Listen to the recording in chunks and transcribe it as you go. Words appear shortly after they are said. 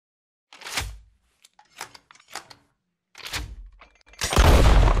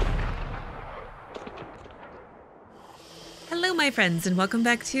Hello my friends and welcome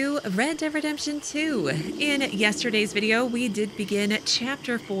back to Red Dead Redemption 2. In yesterday's video we did begin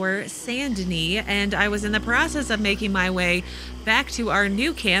chapter 4, Saint Denis, and I was in the process of making my way back to our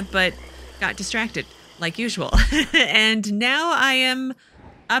new camp but got distracted like usual. And now I am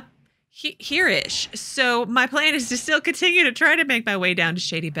up here-ish. So my plan is to still continue to try to make my way down to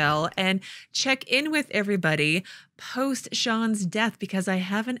Shady Belle and check in with everybody post Sean's death because I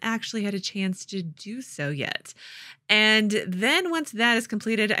haven't actually had a chance to do so yet. And then once that is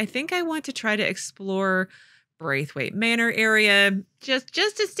completed, I think I want to try to explore Braithwaite Manor area just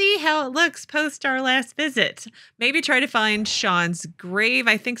to see how it looks post our last visit. Maybe try to find Sean's grave.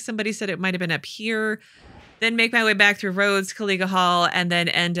 I think somebody said it might have been up here. Then make my way back through Rhodes, Caliga Hall, and then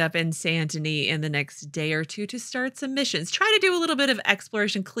end up in Saint Denis in the next day or two to start some missions. Try to do a little bit of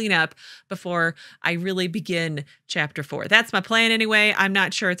exploration cleanup before I really begin chapter 4. That's my plan anyway. I'm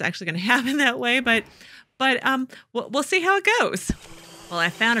not sure it's actually going to happen that way, but we'll see how it goes. Well,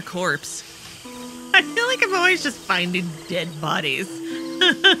 I found a corpse. I feel like I'm always just finding dead bodies.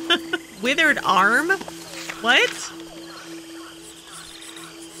 Withered arm? What?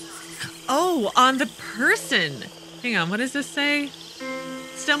 Oh, on the person. Hang on, what does this say?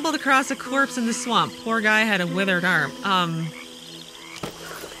 Stumbled across a corpse in the swamp. Poor guy had a withered arm.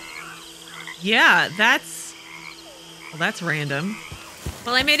 Yeah, that's random.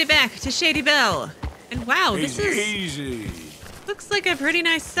 Well, I made it back to Shady Belle. And wow, this is easy. Looks like a pretty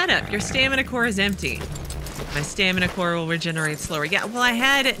nice setup. Your stamina core is empty. My stamina core will regenerate slower. Yeah, well, I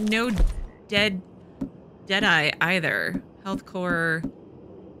had no Deadeye either. Health core,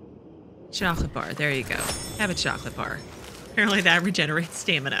 chocolate bar. There you go. Have a chocolate bar. Apparently that regenerates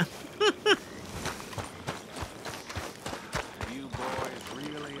stamina. You boys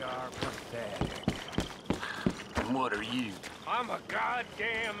really are pathetic. And what are you? I'm a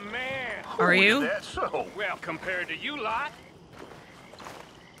goddamn man. Are you? That's so. Well, compared to you lot.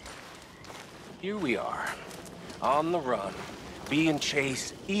 Here we are, on the run, being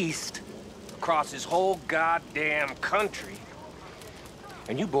chased east across this whole goddamn country.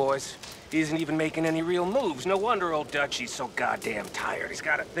 And you boys isn't even making any real moves. No wonder old Dutchy's so goddamn tired. He's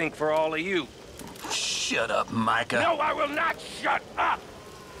got to think for all of you. Shut up, Micah. No, I will not shut up.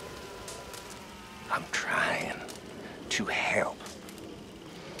 I'm trying to help.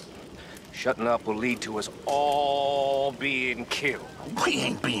 Shutting up will lead to us all being killed. We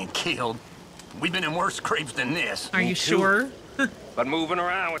ain't being killed. We've been in worse scrapes than this. Are you too. sure? But moving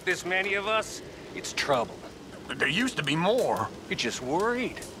around with this many of us, it's trouble. But there used to be more. You're just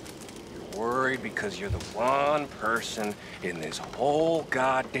worried. You're worried because you're the one person in this whole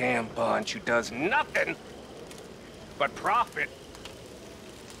goddamn bunch who does nothing but profit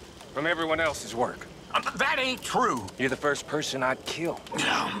from everyone else's work. That ain't true. You're the first person I'd kill.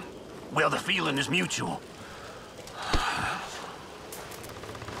 Well, the feeling is mutual.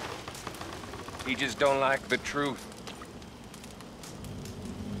 He just don't like the truth.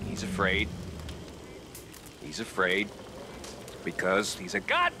 He's afraid. He's afraid because he's a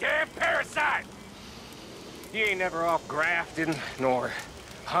goddamn parasite. He ain't never off grafting, nor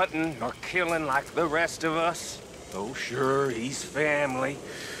hunting, nor killing like the rest of us. Oh, sure, he's family.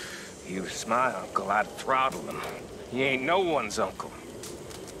 He was my uncle, I'd throttle him. He ain't no one's uncle.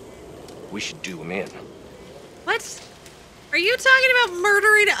 We should do him in. What? Are you talking about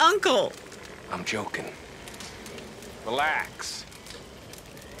murdering Uncle? I'm joking. Relax.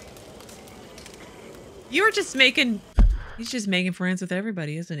 He's just making friends with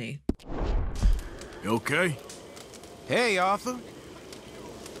everybody, isn't he? You okay? Hey, Arthur.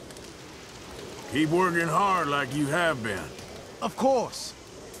 Keep working hard like you have been. Of course.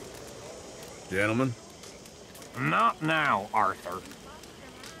 Gentlemen? Not now, Arthur.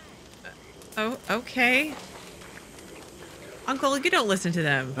 Oh, okay. Uncle, you don't listen to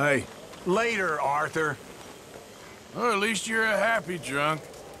them. Hey, Later, Arthur. well, at least you're a happy drunk.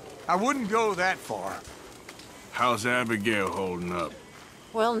 I wouldn't go that far. How's Abigail holding up?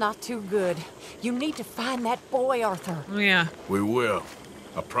 Well, not too good. You need to find that boy, Arthur. Oh, yeah. We will.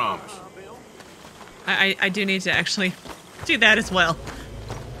 I promise. I do need to actually do that as well.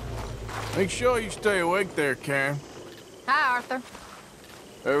 Make sure you stay awake there, Karen. Hi, Arthur.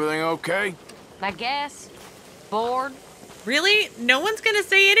 Everything okay? I guess. Bored? Really? No one's gonna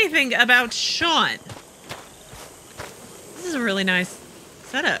say anything about Sean. This is a really nice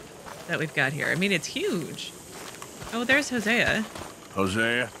setup that we've got here. I mean, it's huge. Oh, there's Hosea.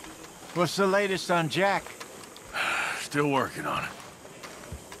 Hosea? What's the latest on Jack? Still working on it.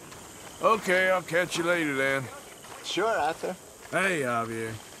 Okay, I'll catch you later then. Sure, Arthur. Hey,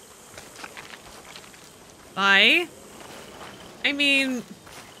 Javier. Bye. I mean,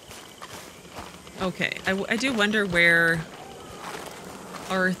 okay. I do wonder where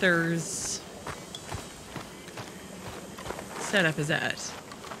Arthur's setup is at. Is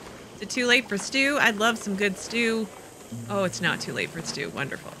it too late for stew? I'd love some good stew. Oh, it's not too late for stew.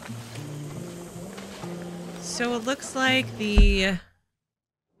 Wonderful. So it looks like the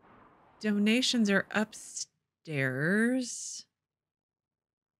donations are upstairs.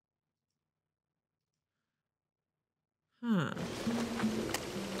 Huh.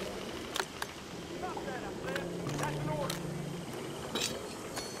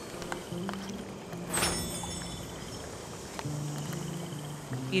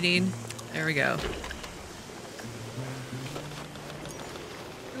 Eating. There we go.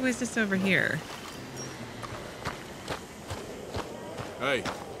 Who is this over here? Hey.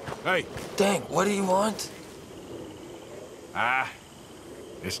 Hey. Dang, what do you want?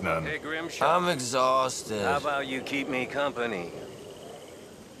 It's nothing. Hey, Grimshaw. I'm exhausted. How about you keep me company?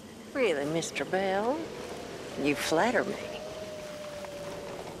 Really, Mr. Belle? You flatter me.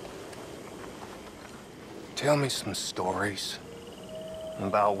 Tell me some stories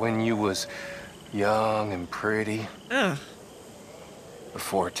about when you was young and pretty. Ugh.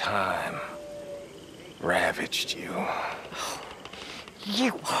 Before time ravaged you. You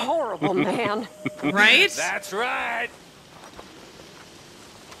horrible man. Right? That's right.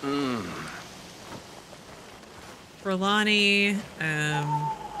 Trelawney.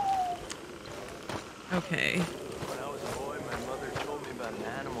 Okay. When I was a boy, my mother told me about an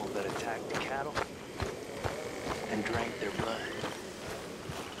animal that attacked the cattle and drank their blood.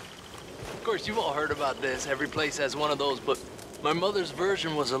 Of course, you've all heard about this. Every place has one of those, but my mother's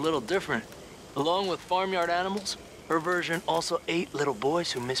version was a little different. Along with farmyard animals, her version also ate little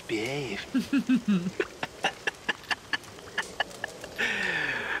boys who misbehaved.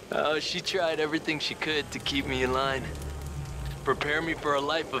 Oh, she tried everything she could to keep me in line. Prepare me for a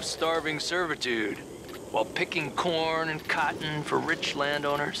life of starving servitude, while picking corn and cotton for rich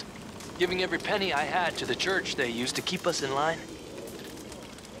landowners, giving every penny I had to the church they used to keep us in line.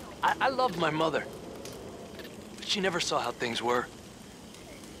 I loved my mother, but she never saw how things were.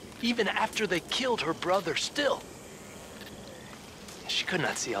 Even after they killed her brother, still. She could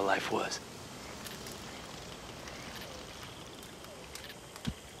not see how life was.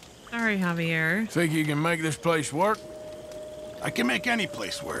 Sorry, Javier. Think you can make this place work? I can make any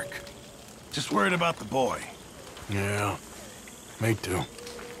place work. Just worried about the boy. Yeah, me too.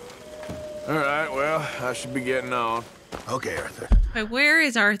 All right, well, I should be getting on. Okay, Arthur. Wait, where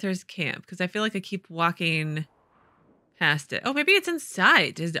is Arthur's camp? Because I feel like I keep walking past it. Oh, maybe it's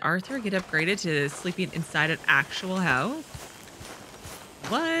inside. Did Arthur get upgraded to sleeping inside an actual house?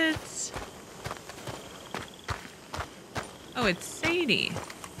 What? Oh, it's Sadie.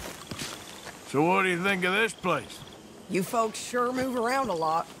 So what do you think of this place? You folks sure move around a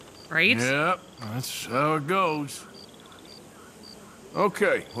lot. Right? Yep, that's how it goes.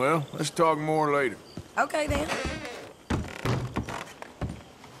 Okay, well, let's talk more later. Okay, then.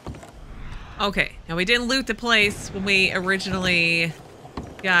 Okay, now we didn't loot the place when we originally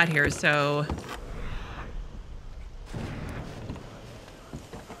got here, so...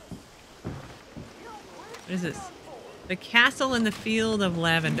 What is this? The castle in the field of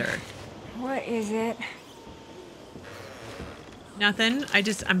lavender. What is it? Nothing.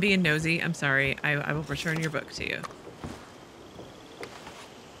 I'm being nosy. I'm sorry. I will return your book to you.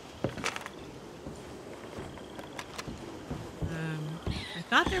 I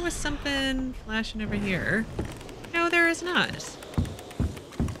thought there was something flashing over here. No, there is not. There's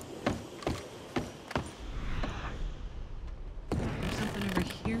something over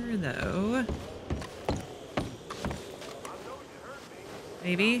here, though.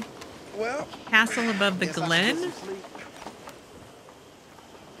 Maybe? Well, Castle above the glen?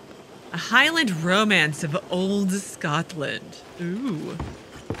 A Highland romance of old Scotland. Ooh.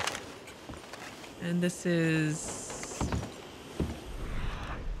 And this is...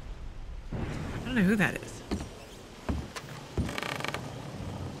 I don't know who that is.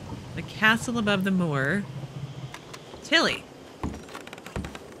 The castle above the moor. Tilly.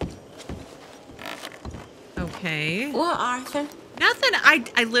 Okay. What, Arthur? Nothing.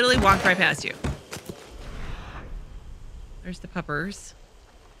 I literally walked right past you. There's the puppers.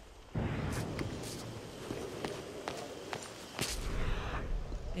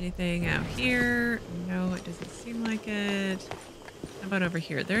 Anything out here? No, it doesn't seem like it. How about over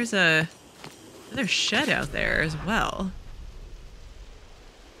here? There's another shed out there as well.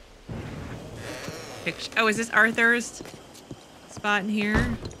 Oh, is this Arthur's spot in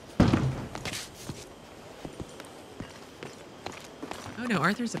here? Oh no,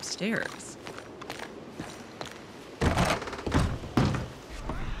 Arthur's upstairs.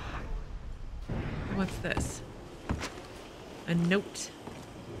 What's this? A note.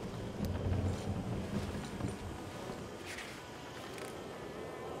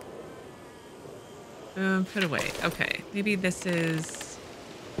 Put away. Okay. Maybe this is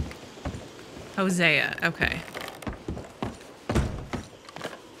Hosea. Okay.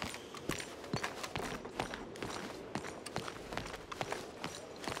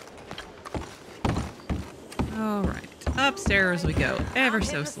 All right. Upstairs we go, ever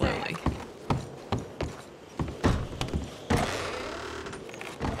so slowly.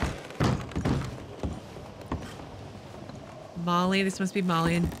 Molly, this must be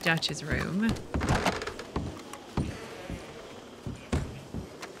Molly and Dutch's room.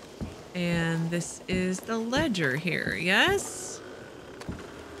 And this is the ledger here, yes?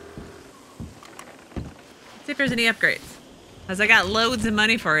 Let's see if there's any upgrades. Because I got loads of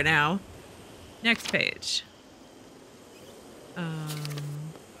money for it now. Next page.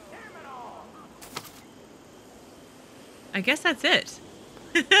 I guess that's it.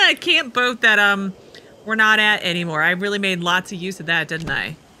 I can't boat that we're not at anymore. I really made lots of use of that, didn't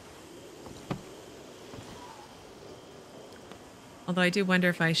I? Although I do wonder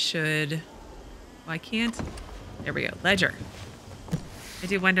if I should... Well, I can't. There we go. Ledger. I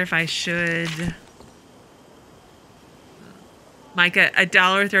do wonder if I should... Micah,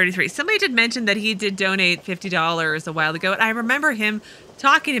 $1.33. Somebody did mention that he did donate $50 a while ago, and I remember him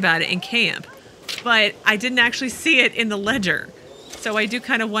talking about it in camp, but I didn't actually see it in the ledger. So I do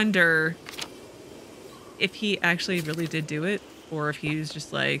kind of wonder if he actually really did do it, or if he was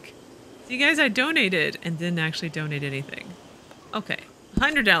just like, see guys, I donated, and didn't actually donate anything. Okay,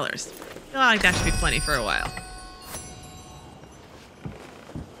 $100. I feel like that should be plenty for a while.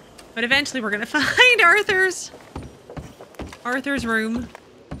 But eventually we're gonna find Arthur's room.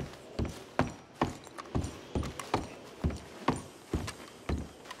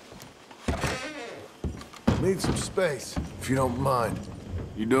 Need some space, if you don't mind.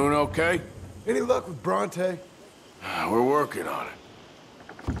 You doing okay? Any luck with Bronte? We're working on it.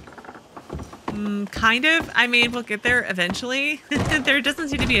 Kind of. I mean, we'll get there eventually. There doesn't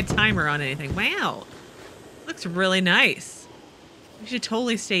seem to be a timer on anything. Wow. Looks really nice. We should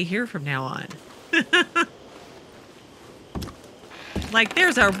totally stay here from now on. Like,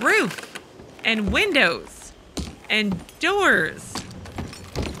 there's a roof and windows and doors.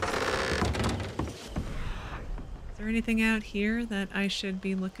 Is there anything out here that I should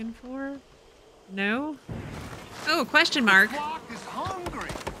be looking for? No? Oh, question mark.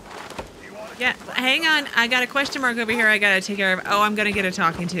 Yeah, hang on. I got a question mark over here I gotta take care of. Oh, I'm gonna get a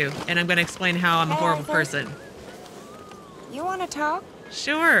talking to, and I'm gonna explain how I'm a horrible person. You want to talk?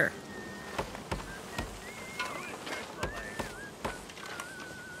 Sure.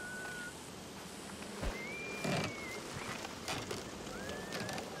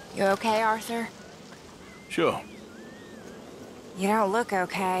 You okay, Arthur? Sure. You don't look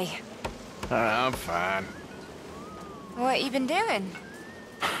okay. I'm fine. What you been doing?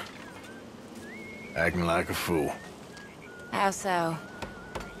 Acting like a fool. How so?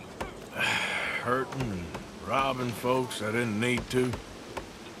 Hurting and robbing folks I didn't need to.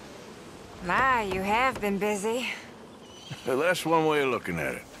 My, you have been busy. Well, that's one way of looking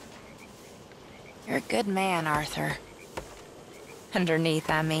at it. You're a good man, Arthur. Underneath,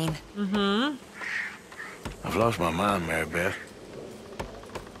 I mean. Mm-hmm. I've lost my mind, Mary-Beth.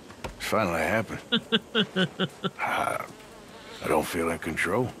 It's finally happened. I don't feel in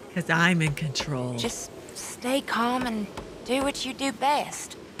control. Because I'm in control. Just stay calm and do what you do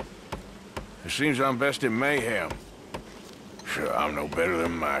best. It seems I'm best in mayhem. Sure, I'm no better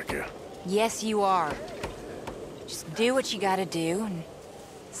than Micah. Yes, you are. Just do what you gotta do and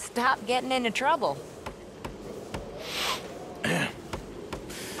stop getting into trouble.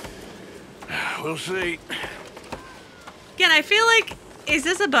 We'll see. Again, I feel like, is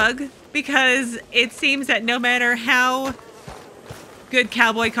this a bug? Because it seems that no matter how good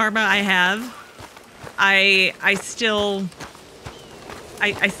cowboy karma I have, I still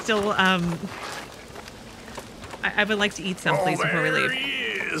would like to eat someplace before we leave. There he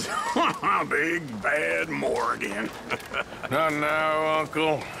is. Big bad Morgan. Not now,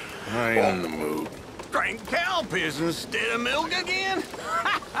 Uncle. I ain't in the mood. Drink cow piss instead of milk again?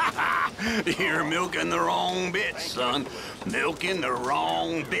 You're milking the wrong bit, son. Milking the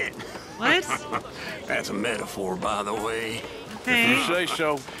wrong bit. What? That's a metaphor, by the way. Okay. If you say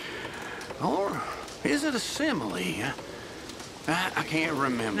so. Or is it a simile? I can't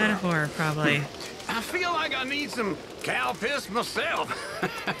remember. Metaphor, probably. I feel like I need some cow piss myself.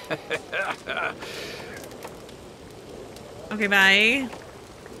 Okay, bye.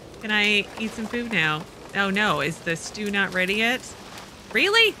 Can I eat some food now? Oh no, is the stew not ready yet?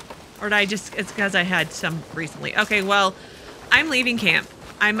 Really? Or did I just, it's because I had some recently. Okay, well, I'm leaving camp.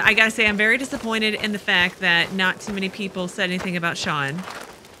 I gotta say, I'm very disappointed in the fact that not too many people said anything about Sean.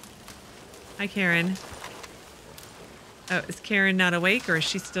 Hi, Kieran. Oh, is Kieran not awake, or is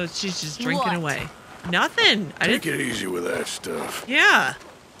she's just drinking away? Nothing. Take it easy with that stuff. Yeah.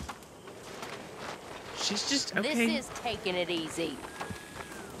 She's just okay. This is taking it easy.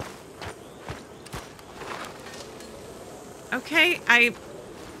 Okay,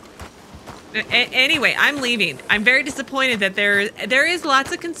 anyway, I'm leaving. I'm very disappointed that there is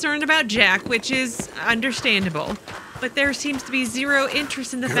lots of concern about Jack, which is understandable. But there seems to be zero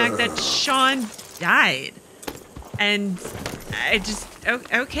interest in the fact that Sean died. And I just,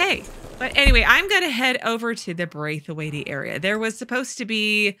 okay. But anyway, I'm going to head over to the Braithwaite area. There was supposed to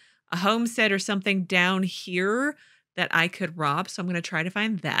be a homestead or something down here that I could rob. So I'm going to try to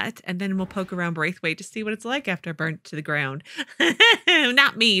find that. And then we'll poke around Braithwaite to see what it's like after I burnt to the ground.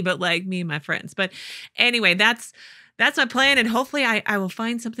 Not me, but like me and my friends. But anyway, that's my plan. And hopefully I will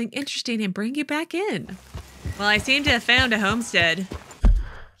find something interesting and bring you back in. Well, I seem to have found a homestead.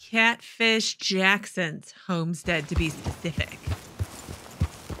 Catfish Jackson's homestead, to be specific.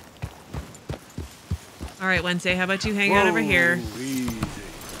 All right, Wednesday, how about you hang out over here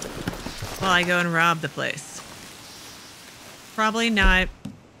while I go and rob the place? Probably not.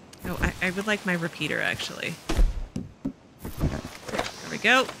 Oh, I would like my repeater, actually. There we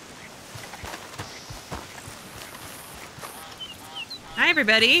go. Hi,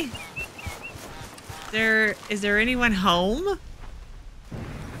 everybody. Is there anyone home?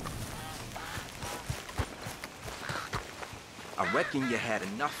 I reckon you had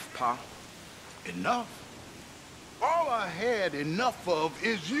enough, Pa. Enough? All I had enough of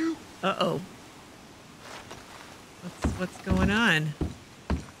is you. Uh-oh. What's going on?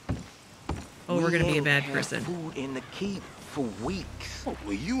 Oh, we're gonna be a bad person. Food in the keep for weeks. Oh,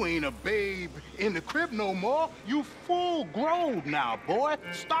 well, you ain't a babe in the crib no more. You full grown now, boy.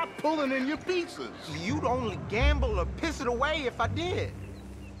 Stop pulling in your pieces. You'd only gamble or piss it away if I did.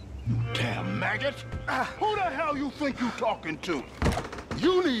 Damn maggot. Who the hell you think you talking to?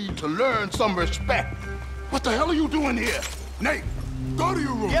 You need to learn some respect. What the hell are you doing here? Nate, go to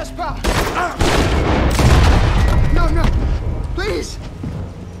your room. Yes, Pa. No, please.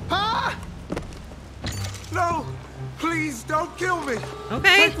 Pa! No, please don't kill me.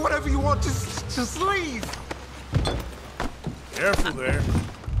 Okay. Take whatever you want, just leave. Careful there.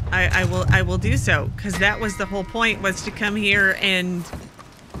 I will do so, because that was the whole point, was to come here and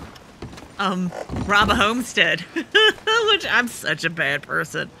rob a homestead. Which, I'm such a bad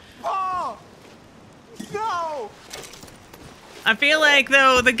person. Oh, no. I feel like,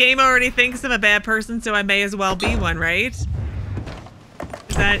 though, the game already thinks I'm a bad person, so I may as well be one, right?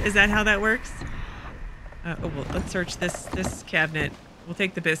 Is that how that works? Well, let's search this cabinet. We'll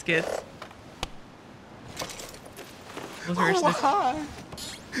take the biscuits. We'll search this. Why?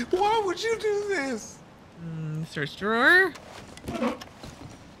 Why would you do this? Search drawer.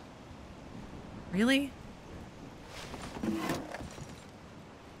 Really?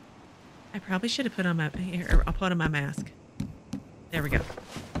 I probably should have put on my here. I'll put on my mask. There we go.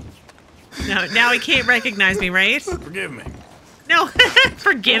 Now he can't recognize me, right? Forgive me. No,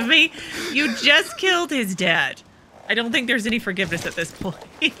 forgive me. You just killed his dad. I don't think there's any forgiveness at this point.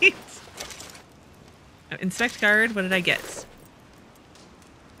 Inspect guard. What did I get?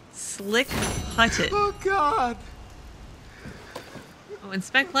 Slick putted. Oh, God. Oh,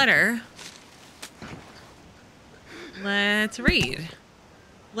 inspect letter. Let's read.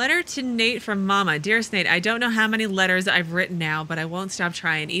 Letter to Nate from Mama. Dearest Nate, I don't know how many letters I've written now, but I won't stop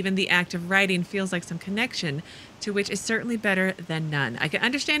trying. Even the act of writing feels like some connection, to which is certainly better than none. I can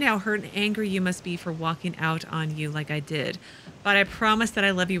understand how hurt and angry you must be for walking out on you like I did, but I promise that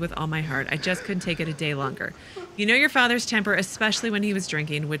I love you with all my heart. I just couldn't take it a day longer. You know your father's temper, especially when he was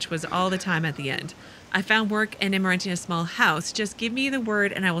drinking, which was all the time at the end. I found work and am renting a small house. Just give me the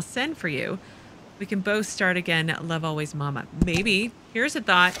word and I will send for you. We can both start again. Love always, Mama. Maybe. Here's a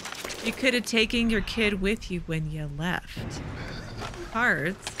thought. You could have taken your kid with you when you left.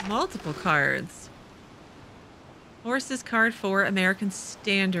 Cards. Multiple cards. Horses card 4. American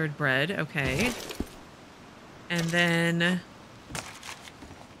Standard Bread. Okay. And then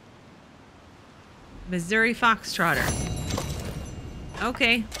Missouri Foxtrotter.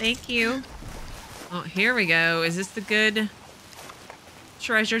 Okay. Thank you. Oh, here we go. Is this the good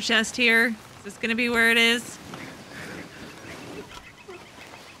treasure chest here? Is this gonna be where it is?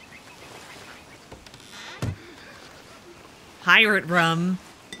 Pirate rum.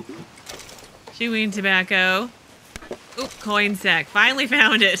 Chewing tobacco. Oop, coin sack. Finally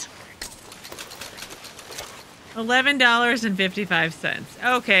found it.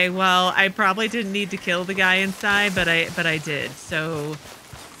 $11.55. Okay, well, I probably didn't need to kill the guy inside, but I did. So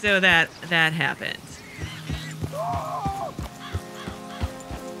that happened.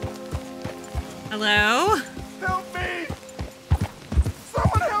 Hello? Help me!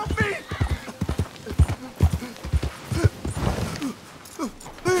 Someone help me!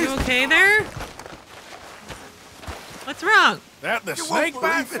 You okay there? What's wrong? That the You snake won't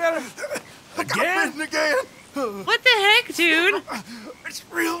bite? believe it. I got Again? bitten again. What the heck, dude? It's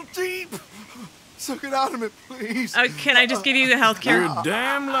real deep. Suck it out of me, please. Can I just give you the health care? You're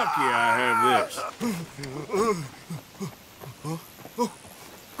damn lucky I have this.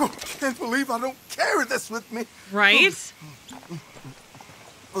 Can't believe I don't carry this with me. Right?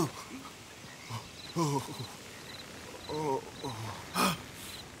 Oh,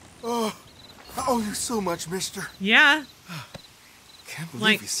 I owe you so much, mister. Yeah. Can't believe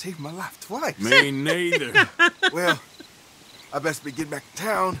Like- you saved my life twice. Me neither. Well, I best be getting back to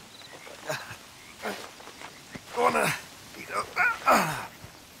town. Gonna eat a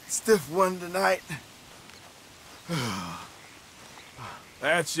stiff one tonight.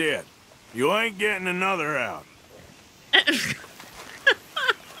 That's it. You ain't getting another out. Wait,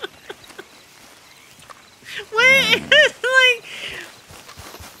 like,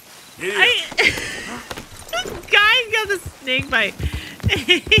 Here. guy got the snake bite.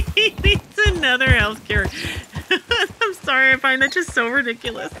 He needs another healthcare. I'm sorry, I find that just so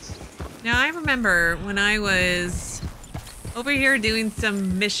ridiculous. Now, I remember when I was over here doing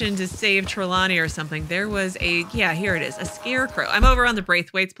some mission to save Trelawney or something, there was yeah, here it is, a scarecrow. I'm over on the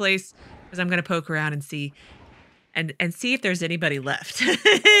Braithwaite's place because I'm going to poke around and see and see if there's anybody left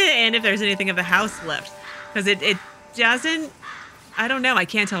and if there's anything of the house left. Because it doesn't, I don't know, I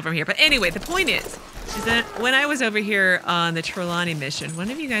can't tell from here. But anyway, the point is that when I was over here on the Trelawney mission,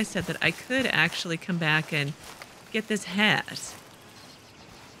 one of you guys said that I could actually come back and get this hat.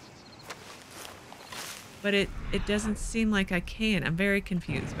 But it doesn't seem like I can. I'm very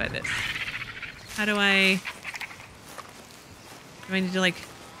confused by this. How do I need to, like,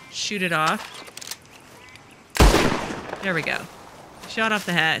 shoot it off? There we go. Shot off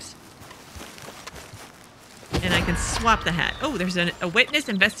the hat. And I can swap the hat. Oh, there's a witness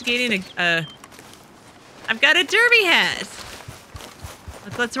investigating a... I've got a derby hat!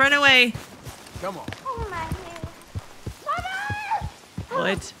 Let's run away. Come on. Oh, my head. Mother!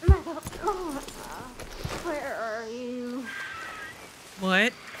 What? Mother, where are you?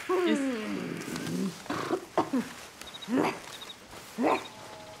 What? Who are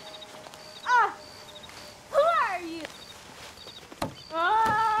you?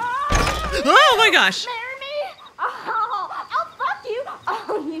 Oh my gosh! Marry me? Oh, I'll fuck you.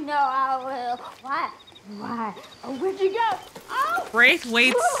 Oh, you know I will. Why? Oh, where'd you go? Oh!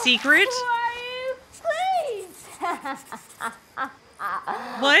 Braithwaite's secret? Who are you? Please!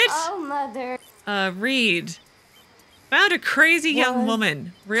 What? Oh, Mother. Reed. Found a crazy young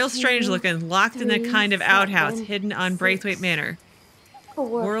woman. Real strange looking, locked in that kind of outhouse hidden on Braithwaite Manor.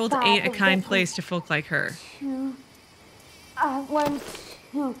 World ain't a kind place to folk like her. 1,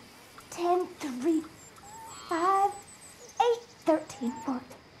 2, 10, 3, 5, 8, 13, 14.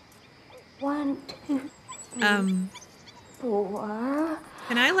 1, 2, 3, 4.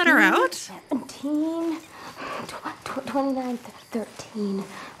 Can I let her out? 17, 29, 13.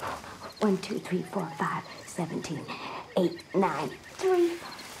 1, 2, 3, 4, 5, 17, 8, 9, 3.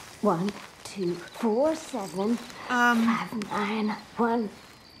 1, 2, 4, 7. 5, 9, 1.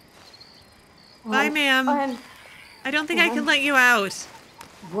 Bye, ma'am. I don't think I can let you out.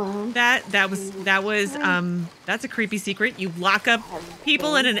 That's a creepy secret. You lock up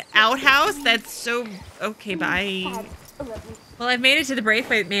people in an outhouse? That's so... Okay, bye. Well, I've made it to the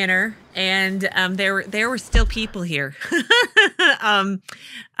Braithwaite Manor, and there were still people here.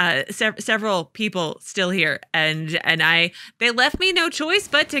 Several people still here, and they left me no choice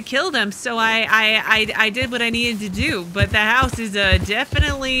but to kill them. So I did what I needed to do. But the house is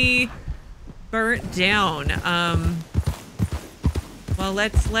definitely burnt down. Well,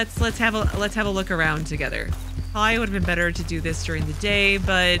 let's have a look around together. Probably would have been better to do this during the day,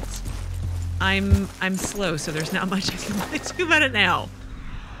 but I'm slow, so there's not much I can do about it now.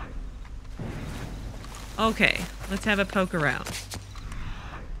 Okay, let's have a poke around.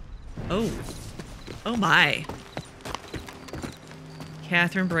 Oh my.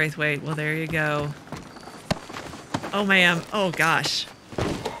 Catherine Braithwaite. Well, there you go. Oh, ma'am. Oh, gosh.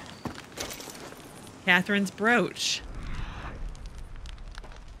 Catherine's brooch.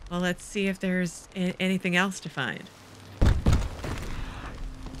 Well, let's see if there's anything else to find.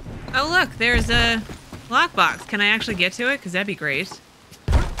 Oh, look, there's a lockbox. Can I actually get to it? Because that'd be great.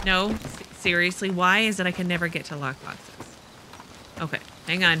 No, seriously, why is it I can never get to lockboxes? Okay,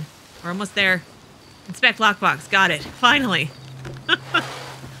 hang on. We're almost there. Inspect lockbox. Got it. Finally.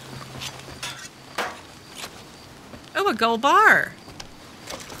 Oh, a gold bar.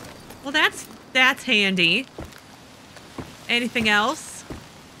 Well, that's That's handy. Anything else?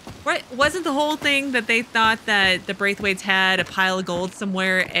 What wasn't the whole thing that they thought that the Braithwaites had a pile of gold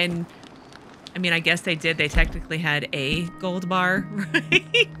somewhere? And I mean, I guess they did. They technically had a gold bar,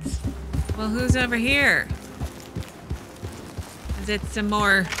 right? Well, who's over here? Is it some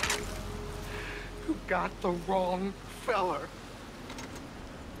more? You got the wrong feller.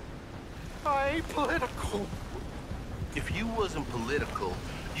 I ain't political. If you wasn't political,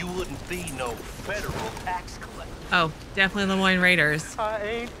 you wouldn't be no federal tax collector. Oh, definitely Lemoyne Raiders. I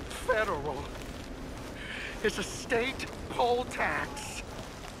ain't federal. It's a state poll tax.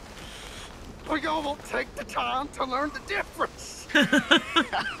 But y'all won't take the time to learn the difference. Okay.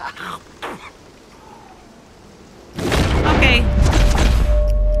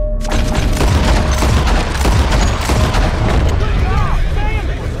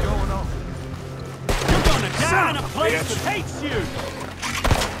 You're gonna die in a place that hates you!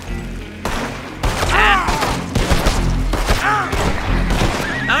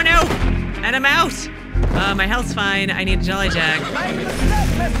 Oh no! And I'm out! My health's fine. I need a Jolly Jag. Hey, let's not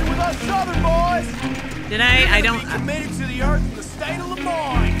messing with us Southern boys! Did I don't... committed to the earth in the state of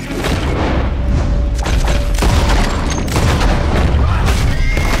Lemoyne!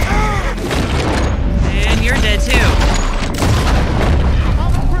 And you're dead too.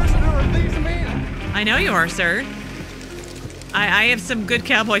 I'm a prisoner of these men. I know you are, sir. I have some good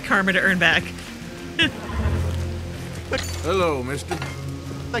cowboy karma to earn back. Hello, mister.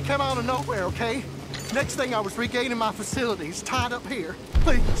 They came out of nowhere, okay? Next thing I was regaining my facilities, tied up here.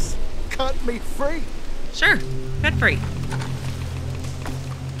 Please, cut me free. Sure, cut free.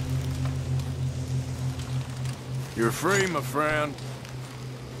 You're free, my friend.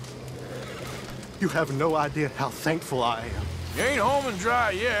 You have no idea how thankful I am. You ain't home and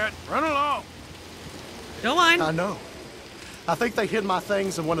dry yet. Run along. Go on. I know. I think they hid my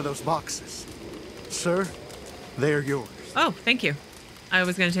things in one of those boxes. Sir, they're yours. Oh, thank you. I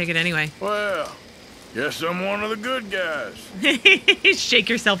was going to take it anyway. Well, guess I'm one of the good guys. Shake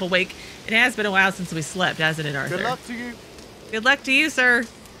yourself awake. It has been a while since we slept, hasn't it, Arthur? Good luck to you. Good luck to you, sir.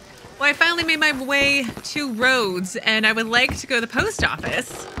 Well, I finally made my way to Rhodes, and I would like to go to the post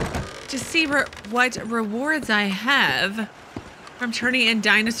office to see what rewards I have from turning in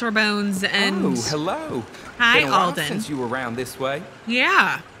dinosaur bones and... Oh, hello. Hi, been a while Alden. since you were around this way.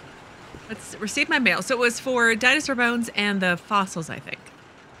 Yeah. Let's receive my mail. So it was for dinosaur bones and the fossils, I think.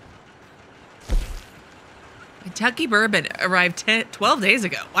 Kentucky bourbon arrived 12 days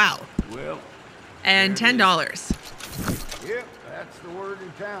ago. Wow. Well. And $10. Yep, that's the word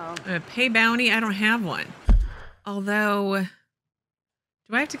in town. Pay bounty. I don't have one. Although,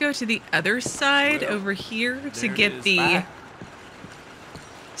 do I have to go to the other side over here to get the Bye.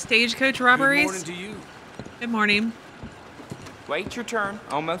 stagecoach robberies? Good morning to you. Good morning. Wait your turn.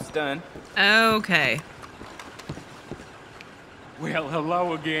 Almost done. Okay. Well,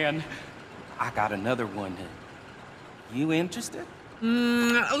 hello again. I got another one. You interested?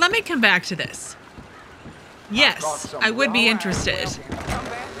 Let me come back to this. Yes, I would be interested.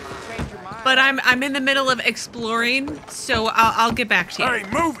 But I'm in the middle of exploring, so I'll get back to you. Hey,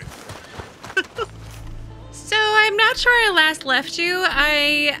 move it! So I'm not sure I last left you.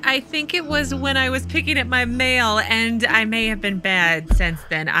 I think it was when I was picking up my mail, and I may have been bad since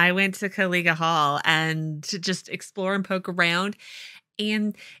then. I went to Caliga Hall and to just explore and poke around,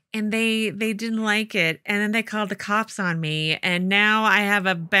 and they didn't like it, and then they called the cops on me, and now I have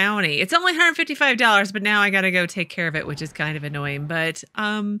a bounty. It's only $155, but now I gotta go take care of it, which is kind of annoying, but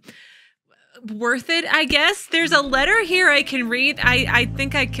worth it, I guess. There's a letter here I can read. I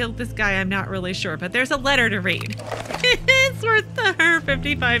think I killed this guy. I'm not really sure, but there's a letter to read. It's worth the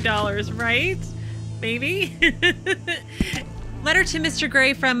 $155, right? Maybe? Letter to Mr.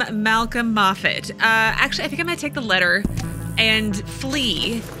 Gray from Malcolm Moffat. Actually, I think I might take the letter and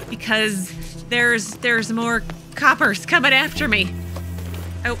flee because there's more coppers coming after me.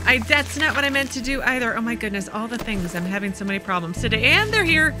 Oh, that's not what I meant to do either. Oh my goodness, all the things. I'm having so many problems today. And they're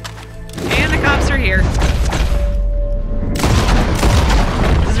here. And the cops are here.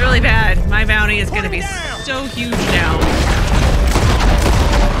 This is really bad. My bounty is going to be so huge now.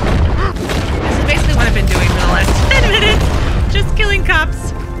 This is basically what I've been doing for the last 10 minutes. Just killing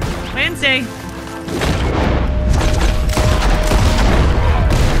cops. Wednesday.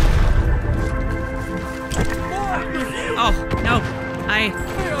 Oh, no.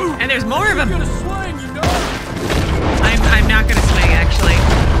 And there's more of them. I'm not going to swing, actually.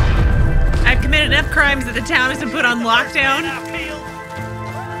 I've committed enough crimes that the town has been put on lockdown.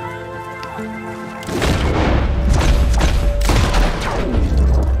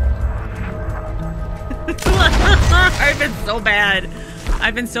 I've been so bad.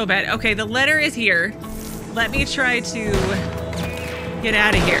 I've been so bad. Okay, the letter is here. Let me try to get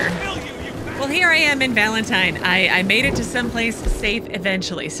out of here. Well, here I am in Valentine. I made it to someplace safe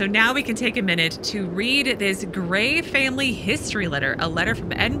eventually. So now we can take a minute to read this Gray family history letter, a letter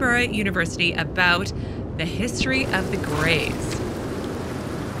from Edinburgh University about the history of the Grays.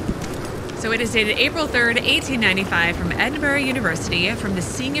 So it is dated April 3rd, 1895 from Edinburgh University from the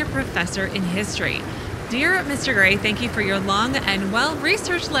senior professor in history. Dear Mr. Gray, thank you for your long and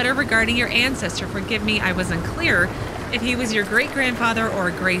well-researched letter regarding your ancestor. Forgive me, I was unclear if he was your great-grandfather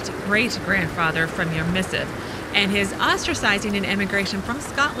or great-great-grandfather from your missive, and his ostracizing and emigration from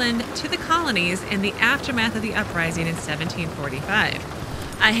Scotland to the colonies in the aftermath of the uprising in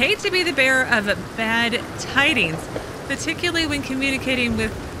 1745. I hate to be the bearer of bad tidings, particularly when communicating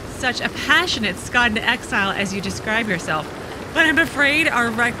with such a passionate Scot in exile as you describe yourself, but I'm afraid our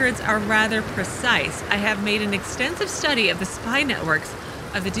records are rather precise. I have made an extensive study of the spy networks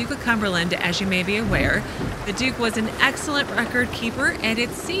of the Duke of Cumberland, as you may be aware. The Duke was an excellent record keeper, and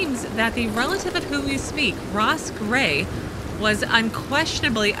it seems that the relative of whom you speak, Ross Gray, was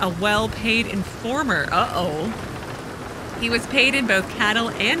unquestionably a well-paid informer. He was paid in both cattle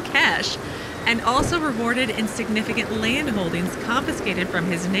and cash, and also rewarded in significant land holdings confiscated from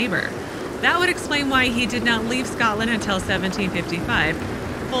his neighbor. That would explain why he did not leave Scotland until 1755,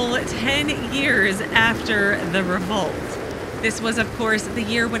 full 10 years after the revolt. This was, of course, the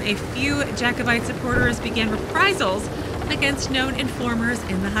year when a few Jacobite supporters began reprisals against known informers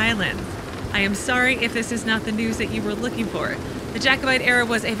in the Highlands. I am sorry if this is not the news that you were looking for. The Jacobite era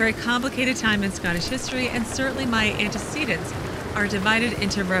was a very complicated time in Scottish history, and certainly my antecedents are divided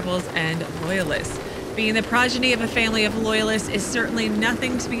into rebels and loyalists. Being the progeny of a family of loyalists is certainly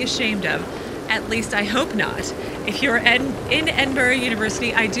nothing to be ashamed of. At least I hope not. If you're in Edinburgh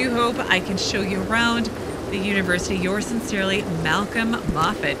University, I do hope I can show you around the university. Yours sincerely, Malcolm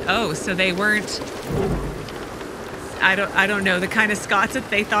Moffat. Oh, so they weren't, I don't know, the kind of Scots that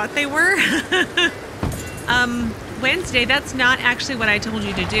they thought they were. Wednesday, that's not actually what I told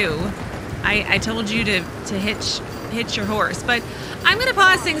you to do. I told you to hitch your horse, but I'm going to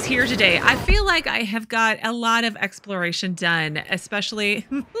pause things here today. I feel like I have got a lot of exploration done, especially,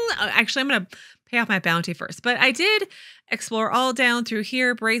 actually, I'm going to pay off my bounty first, but I did explore all down through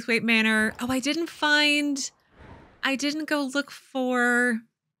here, Braithwaite Manor. Oh, I didn't go look for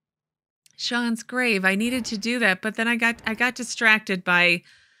Sean's grave. I needed to do that, but then I got distracted by,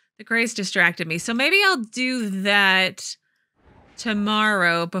 the Grays distracted me. So maybe I'll do that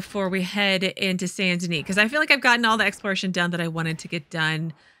tomorrow before we head into Saint Denis, because I feel like I've gotten all the exploration done that I wanted to get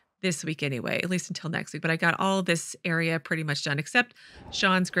done this week anyway, at least until next week. But I got all this area pretty much done, except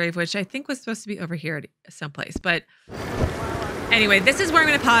Sean's grave, which I think was supposed to be over here someplace. But anyway, this is where I'm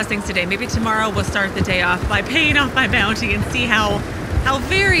going to pause things today. Maybe tomorrow we'll start the day off by paying off my bounty and see how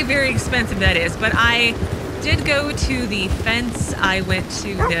very, very expensive that is. But I did go to the fence. I went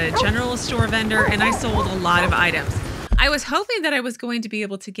to the general store vendor, and I sold a lot of items. I was hoping that I was going to be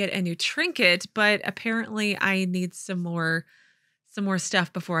able to get a new trinket, but apparently I need some more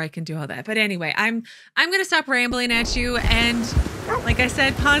stuff before I can do all that. But anyway, I'm going to stop rambling at you and, like I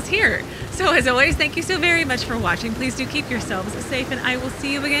said, pause here. So as always, thank you so very much for watching. Please do keep yourselves safe, and I will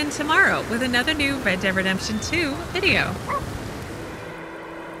see you again tomorrow with another new Red Dead Redemption 2 video.